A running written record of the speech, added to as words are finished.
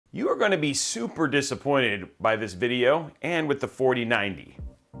You are going to be super disappointed by this video and with the 4090,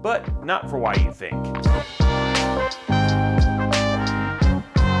 but not for why you think.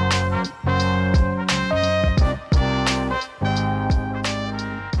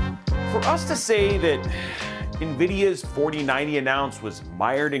 For us to say that Nvidia's 4090 announce was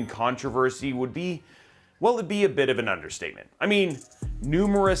mired in controversy would be, well, it'd be a bit of an understatement. I mean,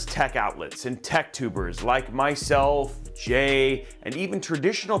 numerous tech outlets and TechTubers like myself, Jay, and even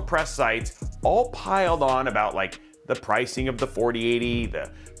traditional press sites all piled on about like the pricing of the 4080,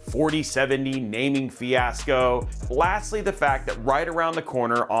 the 4070 naming fiasco. Lastly, the fact that right around the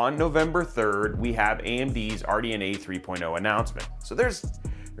corner on November 3rd, we have AMD's RDNA 3.0 announcement. So there's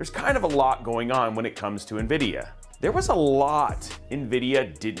kind of a lot going on when it comes to Nvidia. There was a lot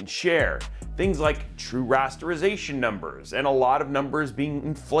Nvidia didn't share. Things like true rasterization numbers and a lot of numbers being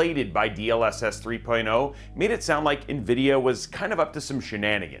inflated by DLSS 3.0 made it sound like Nvidia was kind of up to some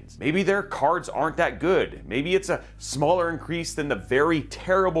shenanigans. Maybe their cards aren't that good. Maybe it's a smaller increase than the very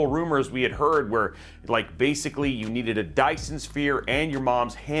terrible rumors we had heard where like basically you needed a Dyson Sphere and your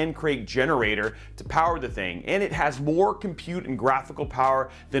mom's hand crank generator to power the thing, and it has more compute and graphical power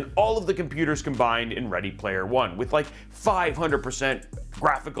than all of the computers combined in Ready Player One, with like 500%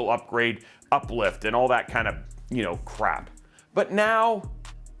 graphical upgrade, Uplift, and all that kind of, crap. But now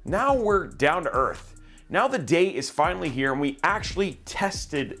we're down to earth. Now the day is finally here and we actually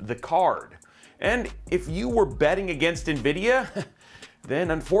tested the card. And if you were betting against Nvidia,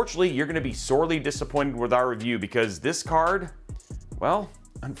 then unfortunately you're gonna be sorely disappointed with our review, because this card, well,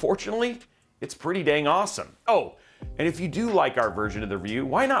 unfortunately, it's pretty dang awesome. Oh, and if you do like our version of the review,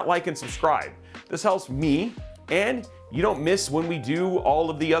 why not like and subscribe? This helps me, and you don't miss when we do all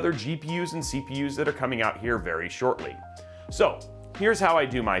of the other GPUs and CPUs that are coming out here very shortly. So here's how I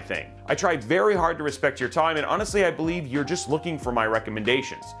do my thing. I try very hard to respect your time, and honestly, I believe you're just looking for my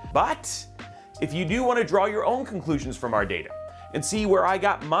recommendations. But if you do want to draw your own conclusions from our data and see where I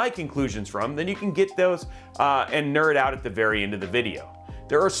got my conclusions from, then you can get those and nerd out at the very end of the video.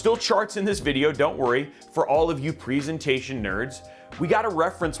 There are still charts in this video, don't worry, for all of you presentation nerds. We got to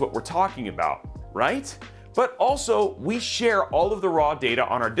reference what we're talking about, right? But also, we share all of the raw data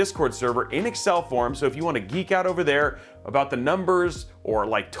on our Discord server in Excel form, so if you want to geek out over there about the numbers or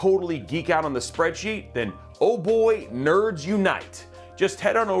like totally geek out on the spreadsheet, then oh boy, nerds unite. Just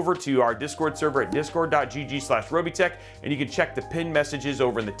head on over to our Discord server at discord.gg/Robeytech, and you can check the pinned messages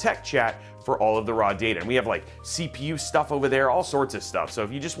over in the tech chat for all of the raw data. And we have like CPU stuff over there, all sorts of stuff. So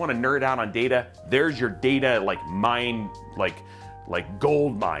if you just want to nerd out on data, there's your data like mine, like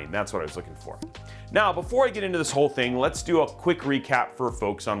gold mine. That's what I was looking for. Now, before I get into this whole thing, let's do a quick recap for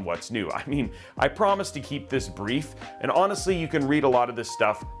folks on what's new. I mean, I promise to keep this brief, and honestly, you can read a lot of this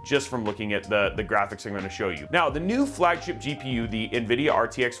stuff just from looking at the graphics I'm going to show you. Now, the new flagship GPU, the NVIDIA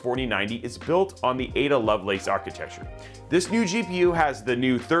RTX 4090, is built on the Ada Lovelace architecture. This new GPU has the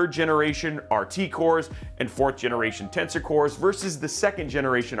new 3rd generation RT cores and 4th generation Tensor cores versus the 2nd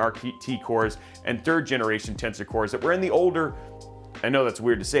generation RT cores and 3rd generation Tensor cores that were in the older, I know that's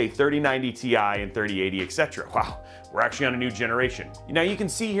weird to say, 3090 Ti and 3080, etc. Wow, we're actually on a new generation. Now you can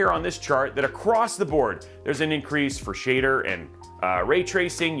see here on this chart that across the board, there's an increase for shader and ray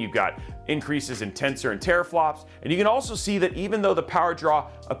tracing. You've got increases in tensor and teraflops. And you can also see that even though the power draw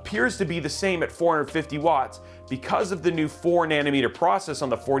appears to be the same at 450 watts, because of the new 4nm process on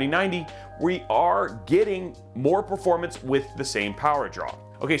the 4090, we are getting more performance with the same power draw.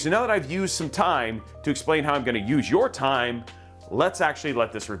 Okay, so now that I've used some time to explain how I'm going to use your time, let's actually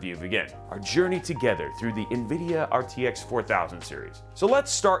let this review begin. Our journey together through the NVIDIA RTX 4000 series. So let's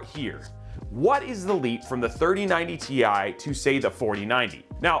start here. What is the leap from the 3090 Ti to say the 4090?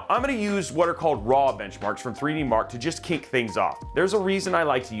 Now, I'm gonna use what are called raw benchmarks from 3D Mark to just kick things off. There's a reason I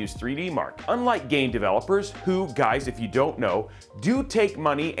like to use 3D Mark. Unlike game developers, who, guys, if you don't know, do take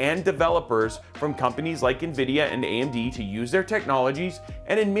money and developers from companies like Nvidia and AMD to use their technologies,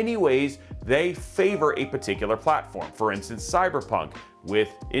 and in many ways, they favor a particular platform. For instance, Cyberpunk with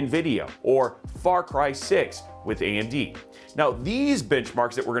Nvidia, or Far Cry 6 with AMD. Now, these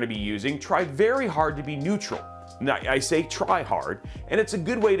benchmarks that we're going to be using try very hard to be neutral. Now, I say try hard, and it's a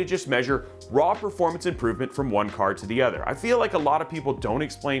good way to just measure raw performance improvement from one card to the other. I feel like a lot of people don't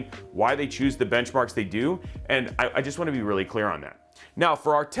explain why they choose the benchmarks they do, and I just want to be really clear on that. Now,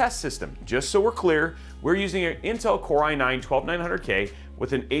 for our test system, just so we're clear, we're using an Intel Core i9-12900K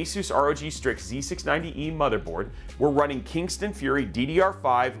with an Asus ROG Strix Z690E motherboard. We're running Kingston Fury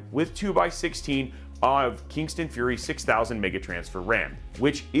DDR5 with 2x16 of Kingston Fury 6000 Mega Transfer RAM,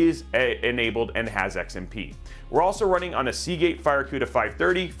 which is enabled and has XMP. We're also running on a Seagate FireCuda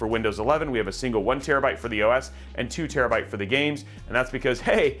 530 for Windows 11. We have a single 1 terabyte for the OS and 2 terabyte for the games, and that's because,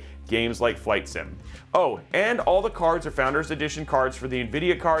 hey, games like Flight Sim. Oh, and all the cards are Founders Edition cards for the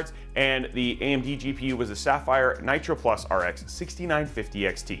Nvidia cards, and the AMD GPU was a Sapphire Nitro Plus RX 6950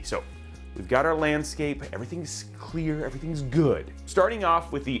 XT. So we've got our landscape, everything's clear, everything's good. Starting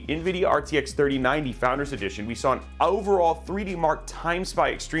off with the Nvidia RTX 3090 Founders Edition, we saw an overall 3D Mark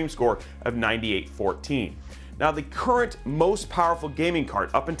TimeSpy Extreme score of 9814. Now, the current most powerful gaming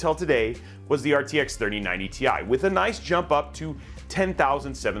card up until today was the RTX 3090 Ti, with a nice jump up to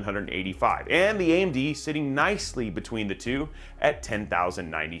 10,785, and the AMD sitting nicely between the two at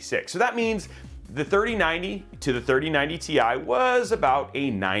 10,096. So that means the 3090 to the 3090 Ti was about a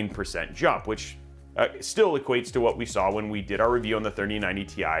 9% jump, which still equates to what we saw when we did our review on the 3090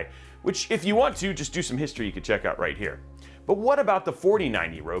 Ti, which, if you want to, just do some history you could check out right here. But what about the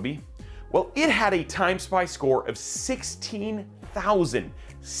 4090, Robey? Well, it had a TimeSpy score of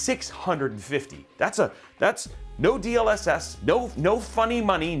 16,650. That's no DLSS, no funny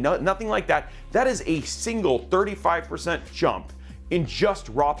money, nothing like that. That is a single 35% jump in just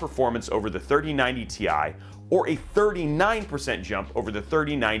raw performance over the 3090 Ti, or a 39% jump over the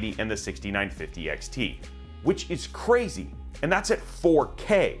 3090 and the 6950 XT, which is crazy, and that's at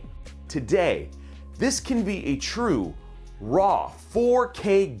 4K. Today, this can be a true raw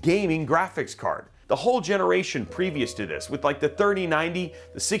 4K gaming graphics card. The whole generation previous to this, with like the 3090,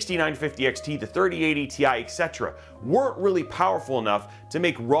 the 6950 XT, the 3080 Ti, etc., weren't really powerful enough to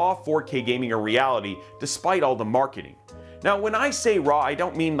make raw 4K gaming a reality despite all the marketing. Now, when I say raw, I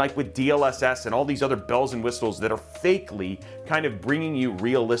don't mean like with DLSS and all these other bells and whistles that are fakely kind of bringing you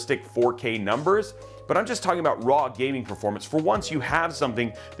realistic 4K numbers, but I'm just talking about raw gaming performance for once you have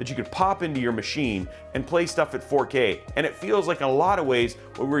something that you could pop into your machine and play stuff at 4K, and it feels like in a lot of ways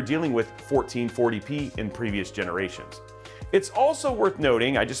what we're dealing with 1440p in previous generations. It's also worth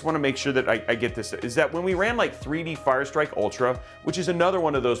noting, I just want to make sure that I get this, is that when we ran like 3D Firestrike Ultra, which is another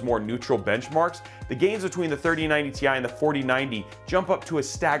one of those more neutral benchmarks, the gains between the 3090 Ti and the 4090 jump up to a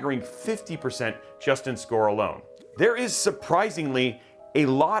staggering 50% just in score alone. There is surprisingly a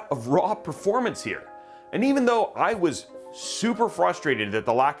lot of raw performance here. And even though I was super frustrated at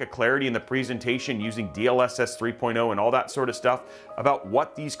the lack of clarity in the presentation using DLSS 3.0 and all that sort of stuff about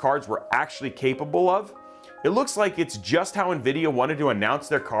what these cards were actually capable of, it looks like it's just how Nvidia wanted to announce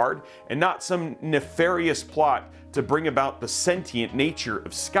their card and not some nefarious plot to bring about the sentient nature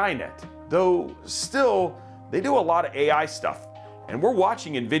of Skynet. Though still, they do a lot of AI stuff, and we're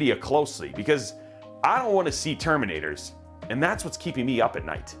watching Nvidia closely because I don't want to see Terminators, and that's what's keeping me up at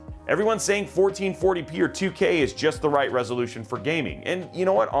night. Everyone's saying 1440p or 2K is just the right resolution for gaming, and you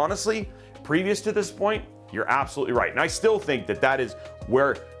know what, honestly, previous to this point, you're absolutely right. And I still think that that is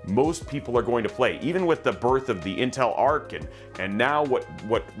where most people are going to play, even with the birth of the Intel Arc and now what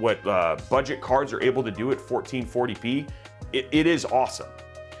budget cards are able to do at 1440p. It is awesome.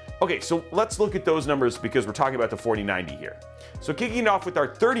 Okay, so let's look at those numbers because we're talking about the 4090 here. So kicking it off with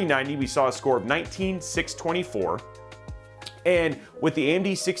our 3090, we saw a score of 19,624. And with the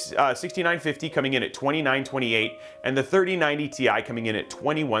AMD 6950 coming in at 2928 and the 3090 Ti coming in at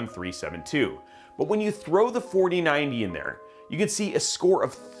 21,372. But when you throw the 4090 in there, you can see a score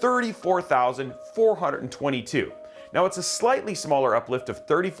of 34,422. Now, it's a slightly smaller uplift of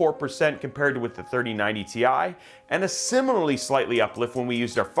 34% compared to with the 3090 Ti, and a similarly slightly uplift when we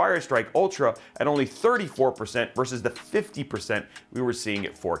used our Firestrike Ultra at only 34% versus the 50% we were seeing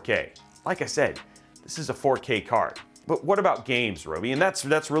at 4K. Like I said, this is a 4K card. But what about games, Robey? And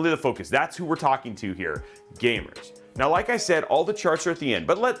that's really the focus. That's who we're talking to here, gamers. Now, like I said, all the charts are at the end,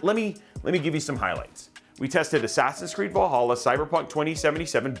 but let me give you some highlights. We tested Assassin's Creed Valhalla, Cyberpunk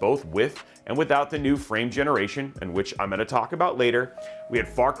 2077, both with and without the new frame generation, and which I'm going to talk about later. We had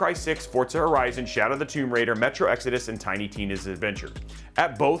Far Cry 6, Forza Horizon, Shadow of the Tomb Raider, Metro Exodus, and Tiny Tina's Adventure,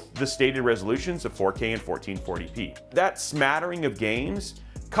 at both the stated resolutions of 4K and 1440p. That smattering of games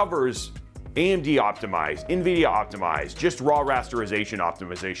covers AMD optimized, Nvidia optimized, just raw rasterization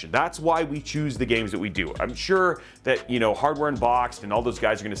optimization. That's why we choose the games that we do. I'm sure that, you know, Hardware Unboxed and all those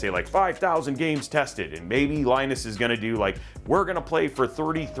guys are gonna say like 5,000 games tested, and maybe Linus is gonna do like, we're gonna play for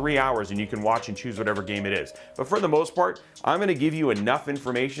 33 hours and you can watch and choose whatever game it is. But for the most part, I'm gonna give you enough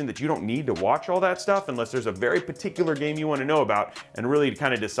information that you don't need to watch all that stuff unless there's a very particular game you wanna know about and really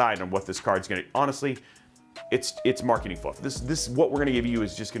kind of decide on what this card's gonna, honestly, it's marketing fluff. This what we're gonna give you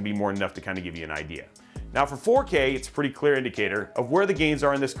is just gonna be more enough to kind of give you an idea. Now for 4K, it's a pretty clear indicator of where the gains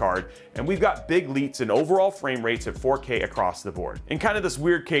are in this card, and we've got big leaps in overall frame rates at 4K across the board. In kind of this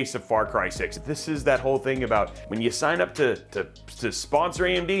weird case of Far Cry 6, this is that whole thing about when you sign up to sponsor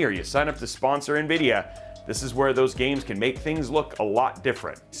AMD or you sign up to sponsor Nvidia, this is where those games can make things look a lot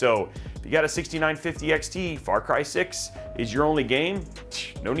different. So if you got a 6950 XT, Far Cry 6 is your only game,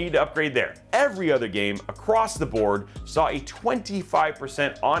 no need to upgrade there. Every other game across the board saw a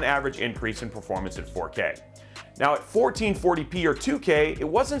 25% on average increase in performance at 4K. Now at 1440p or 2K, it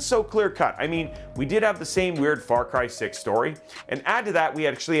wasn't so clear cut. I mean, we did have the same weird Far Cry 6 story, and add to that, we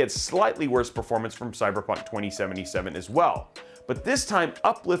actually had slightly worse performance from Cyberpunk 2077 as well. But this time,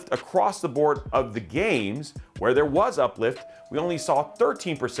 uplift across the board of the games, where there was uplift, we only saw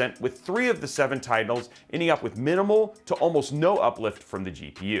 13%, with 3 of the 7 titles ending up with minimal to almost no uplift from the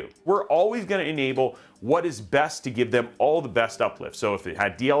GPU. We're always going to enable what is best to give them all the best uplift. So if it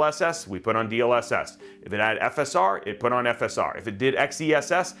had DLSS, we put on DLSS. If it had FSR, it put on FSR. If it did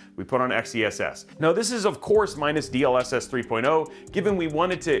XESS, we put on XESS. Now this is of course minus DLSS 3.0, given we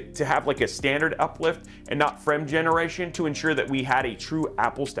wanted to have like a standard uplift and not frame generation to ensure that we had a true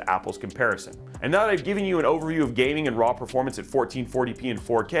apples to apples comparison. And now that I've given you an overview of gaming and raw performance at 1440p and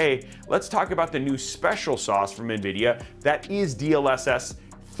 4K, let's talk about the new special sauce from Nvidia that is DLSS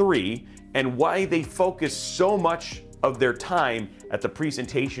 3 and why they focus so much of their time at the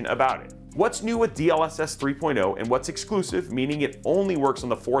presentation about it. What's new with DLSS 3.0 and what's exclusive, meaning it only works on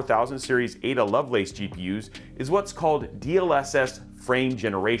the 4000 series Ada Lovelace GPUs, is what's called DLSS frame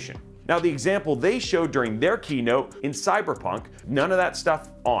generation. Now the example they showed during their keynote in Cyberpunk, none of that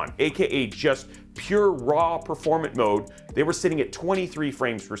stuff on, aka just pure raw performant mode, they were sitting at 23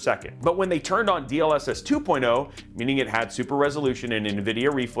 frames per second. But when they turned on DLSS 2.0, meaning it had super resolution and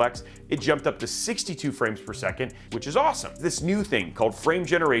NVIDIA reflex, it jumped up to 62 frames per second, which is awesome. This new thing called frame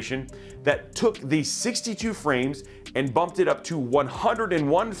generation that took these 62 frames and bumped it up to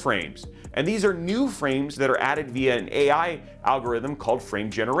 101 frames. And these are new frames that are added via an AI algorithm called frame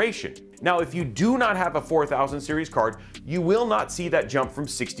generation. Now, if you do not have a 4000 series card, you will not see that jump from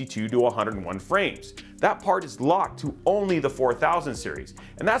 62 to 101 frames. That part is locked to only the 4000 series.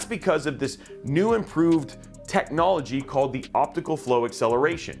 And that's because of this new improved technology called the optical flow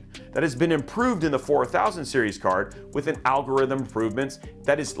acceleration that has been improved in the 4000 series card with an algorithm improvements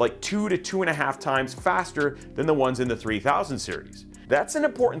that is like 2 to 2.5 times faster than the ones in the 3000 series. That's an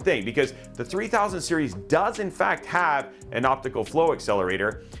important thing because the 3000 series does in fact have an optical flow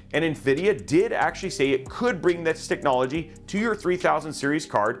accelerator, and Nvidia did actually say it could bring this technology to your 3000 series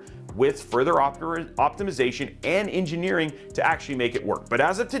card with further optimization and engineering to actually make it work. But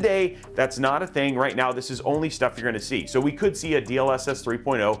as of today, that's not a thing right now. This is only stuff you're going to see. So we could see a DLSS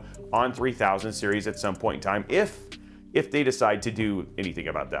 3.0 on 3000 series at some point in time if they decide to do anything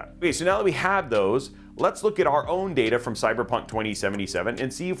about that. Okay, so now that we have those, let's look at our own data from Cyberpunk 2077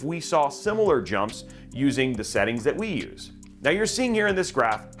 and see if we saw similar jumps using the settings that we use. Now you're seeing here in this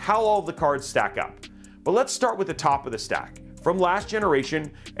graph how all of the cards stack up. But let's start with the top of the stack. From last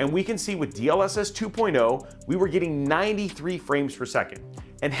generation, and we can see with DLSS 2.0, we were getting 93 frames per second.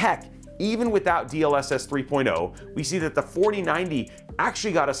 And heck, even without DLSS 3.0, we see that the 4090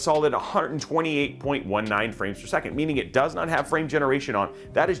 actually got a solid 128.19 frames per second, meaning it does not have frame generation on.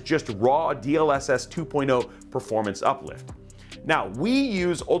 That is just raw DLSS 2.0 performance uplift. Now, we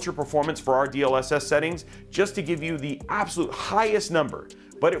use ultra performance for our DLSS settings just to give you the absolute highest number.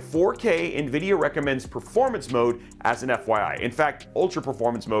 But at 4K, Nvidia recommends performance mode as an FYI. In fact, ultra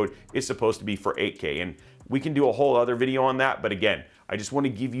performance mode is supposed to be for 8K, and we can do a whole other video on that, but again, I just want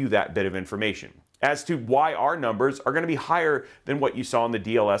to give you that bit of information. As to why our numbers are going to be higher than what you saw in the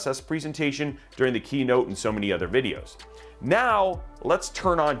DLSS presentation during the keynote and so many other videos. Now, let's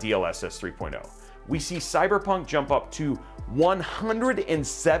turn on DLSS 3.0. We see Cyberpunk jump up to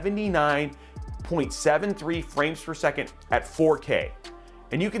 179.73 frames per second at 4K.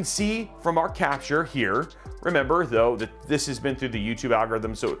 And you can see from our capture here, remember though that this has been through the YouTube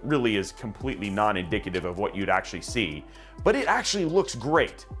algorithm, so it really is completely non-indicative of what you'd actually see, but it actually looks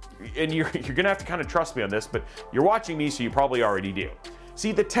great. And you're gonna have to kind of trust me on this, but you're watching me, so you probably already do.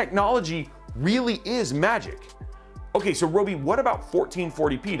 See, the technology really is magic. Okay, so Robey, what about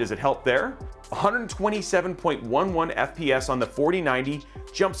 1440p? Does it help there? 127.11 FPS on the 4090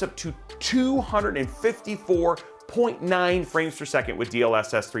 jumps up to 254.9 frames per second with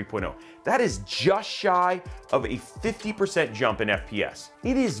DLSS 3.0. That is just shy of a 50% jump in FPS.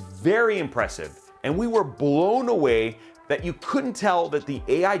 It is very impressive, and we were blown away that you couldn't tell that the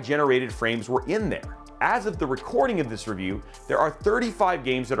AI generated frames were in there. As of the recording of this review, there are 35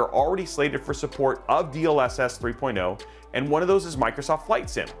 games that are already slated for support of DLSS 3.0, and one of those is Microsoft Flight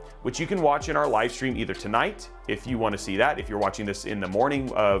Sim, which you can watch in our live stream either tonight, if you want to see that, if you're watching this in the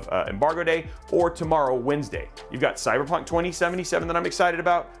morning of embargo day, or tomorrow, Wednesday. You've got Cyberpunk 2077 that I'm excited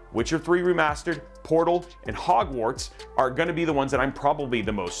about, Witcher 3 Remastered, Portal, and Hogwarts are going to be the ones that I'm probably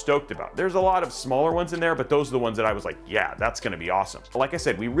the most stoked about. There's a lot of smaller ones in there, but those are the ones that I was like, yeah, that's going to be awesome. Like I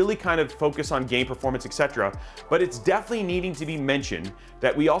said, we really kind of focus on game performance, etc., but it's definitely needing to be mentioned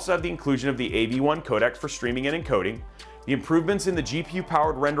that we also have the inclusion of the AV1 codec for streaming and encoding, the improvements in the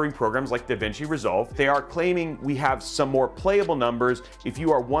GPU-powered rendering programs like DaVinci Resolve. They are claiming we have some more playable numbers if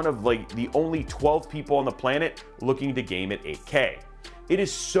you are one of like the only 12 people on the planet looking to game at 8K. It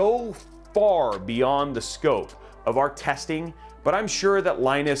is so far beyond the scope of our testing, but I'm sure that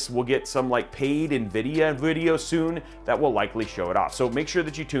Linus will get some like paid Nvidia video soon that will likely show it off. So make sure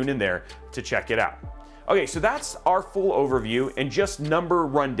that you tune in there to check it out. Okay, so that's our full overview and just number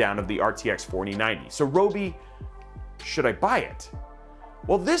rundown of the RTX 4090. So Robey, should I buy it?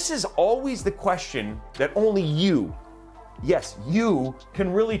 Well, this is always the question that only you, yes, you,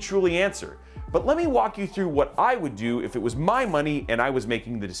 can really truly answer. But let me walk you through what I would do if it was my money and I was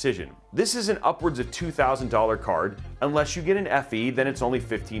making the decision. This is an upwards of $2,000 card. Unless you get an FE, then it's only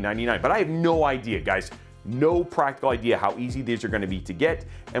 $1599. But I have no idea, guys. No practical idea how easy these are going to be to get,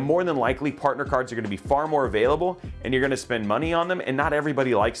 and more than likely partner cards are going to be far more available and you're going to spend money on them, and not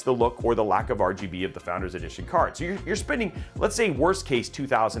everybody likes the look or the lack of RGB of the Founders Edition card. So you're spending, let's say worst case,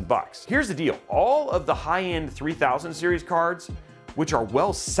 $2,000. Here's the deal. All of the high-end 3000 series cards, which are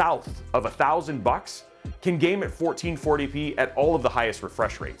well south of $1,000, can game at 1440p at all of the highest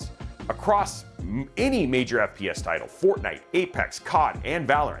refresh rates across any major FPS title: Fortnite, Apex, COD, and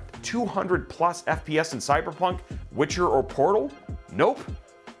Valorant. 200 plus FPS in Cyberpunk, Witcher, or Portal? Nope.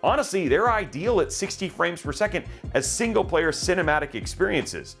 Honestly, they're ideal at 60 frames per second as single-player cinematic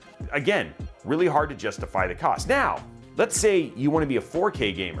experiences. Again, really hard to justify the cost. Now, let's say you want to be a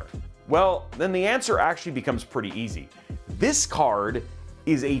 4K gamer. Well, then the answer actually becomes pretty easy. This card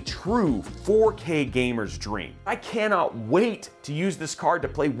is a true 4K gamer's dream. I cannot wait to use this card to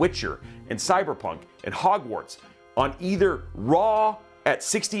play Witcher and Cyberpunk and Hogwarts on either raw at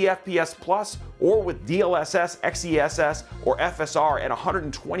 60 FPS plus or with DLSS, XESS, or FSR at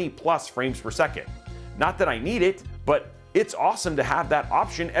 120 plus frames per second. Not that I need it, but it's awesome to have that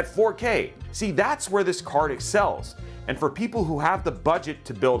option at 4K. See, that's where this card excels. And for people who have the budget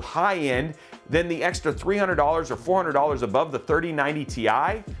to build high-end, then the extra $300 or $400 above the 3090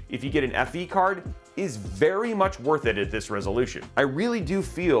 Ti, if you get an FE card, is very much worth it at this resolution. I really do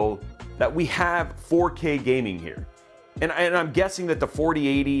feel that we have 4K gaming here. And I'm guessing that the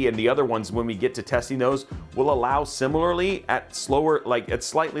 4080 and the other ones, when we get to testing those, will allow similarly at slower, like at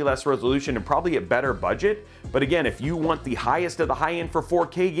slightly less resolution and probably at better budget. But again, if you want the highest of the high end for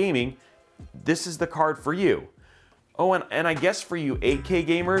 4K gaming, this is the card for you. Oh, and I guess for you 8K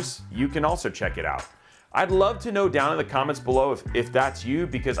gamers, you can also check it out. I'd love to know down in the comments below if that's you,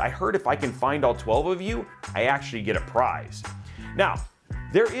 because I heard if I can find all 12 of you, I actually get a prize. Now,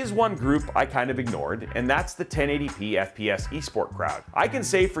 there is one group I kind of ignored, and that's the 1080p FPS esport crowd. I can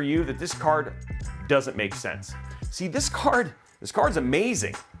say for you that this card doesn't make sense. See, this card's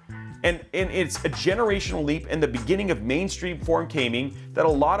amazing. And it's a generational leap in the beginning of mainstream form gaming that a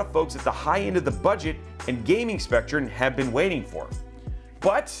lot of folks at the high end of the budget and gaming spectrum have been waiting for.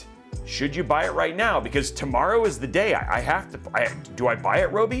 But should you buy it right now? Because tomorrow is the day. Do I buy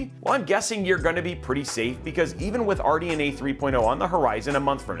it, Robey? Well, I'm guessing you're going to be pretty safe, because even with RDNA 3.0 on the horizon a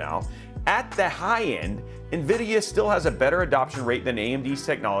month from now, at the high end, Nvidia still has a better adoption rate than AMD's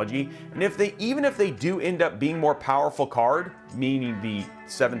technology, and even if they do end up being more powerful card, meaning the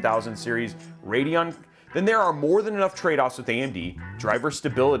 7000 series Radeon, then there are more than enough trade-offs with AMD, driver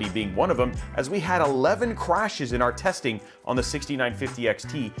stability being one of them, as we had 11 crashes in our testing on the 6950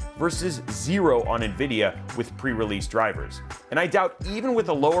 XT versus 0 on Nvidia with pre-release drivers. And I doubt even with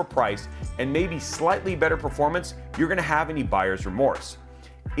a lower price and maybe slightly better performance, you're gonna have any buyer's remorse.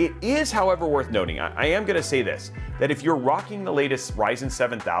 It is, however, worth noting, I am going to say this, that if you're rocking the latest Ryzen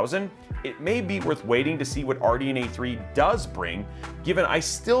 7000, it may be worth waiting to see what RDNA 3 does bring, given I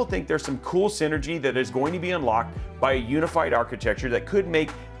still think there's some cool synergy that is going to be unlocked by a unified architecture that could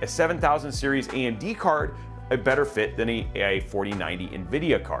make a 7000 series AMD card a better fit than a 4090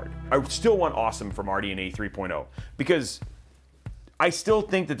 Nvidia card. I still want awesome from RDNA 3.0, because I still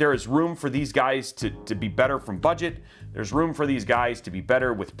think that there is room for these guys to be better from budget. There's room for these guys to be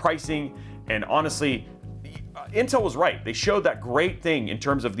better with pricing. And honestly, Intel was right. They showed that great thing in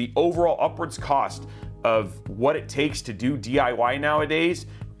terms of the overall upwards cost of what it takes to do DIY nowadays.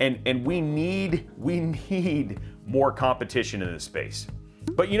 And we need more competition in this space.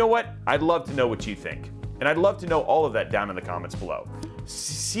 But you know what? I'd love to know what you think. And I'd love to know all of that down in the comments below.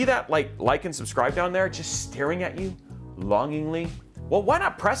 See that like and subscribe down there just staring at you longingly? Well, why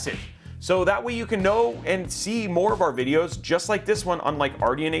not press it? So that way you can know and see more of our videos just like this one on like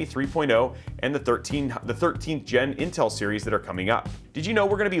RDNA 3.0 and the 13th gen Intel series that are coming up. Did you know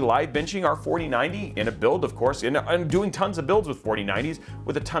we're gonna be live benching our 4090 in a build, of course, and I'm doing tons of builds with 4090s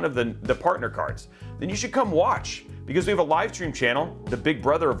with a ton of the partner cards? Then you should come watch, because we have a live stream channel, the big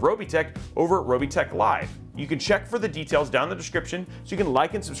brother of Robeytech, over at Robeytech Live. You can check for the details down in the description so you can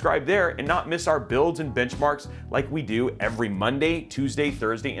like and subscribe there and not miss our builds and benchmarks like we do every Monday, Tuesday,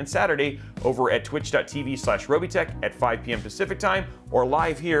 Thursday, and Saturday over at twitch.tv/Robeytech at 5 p.m. Pacific time, or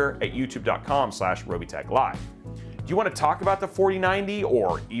live here at youtube.com/RobeytechLive. Do you want to talk about the 4090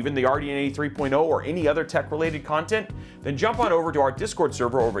 or even the RDNA 3.0 or any other tech-related content? Then jump on over to our Discord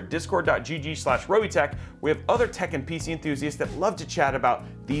server over at discord.gg/Robeytech. We have other tech and PC enthusiasts that love to chat about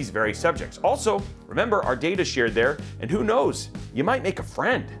these very subjects. Also, remember, our data is shared there, and who knows, you might make a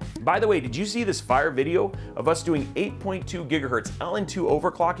friend. By the way, did you see this fire video of us doing 8.2 gigahertz LN2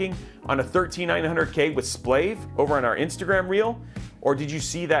 overclocking on a 13900K with Splave over on our Instagram reel? Or did you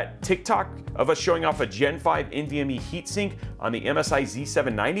see that TikTok of us showing off a Gen 5 NVMe heatsink on the MSI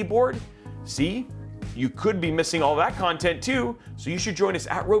Z790 board? See? You could be missing all that content too, so you should join us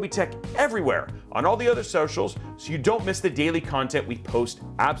at Robeytech everywhere on all the other socials so you don't miss the daily content we post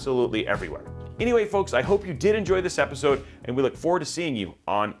absolutely everywhere. Anyway, folks, I hope you did enjoy this episode, and we look forward to seeing you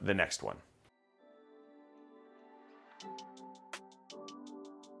on the next one.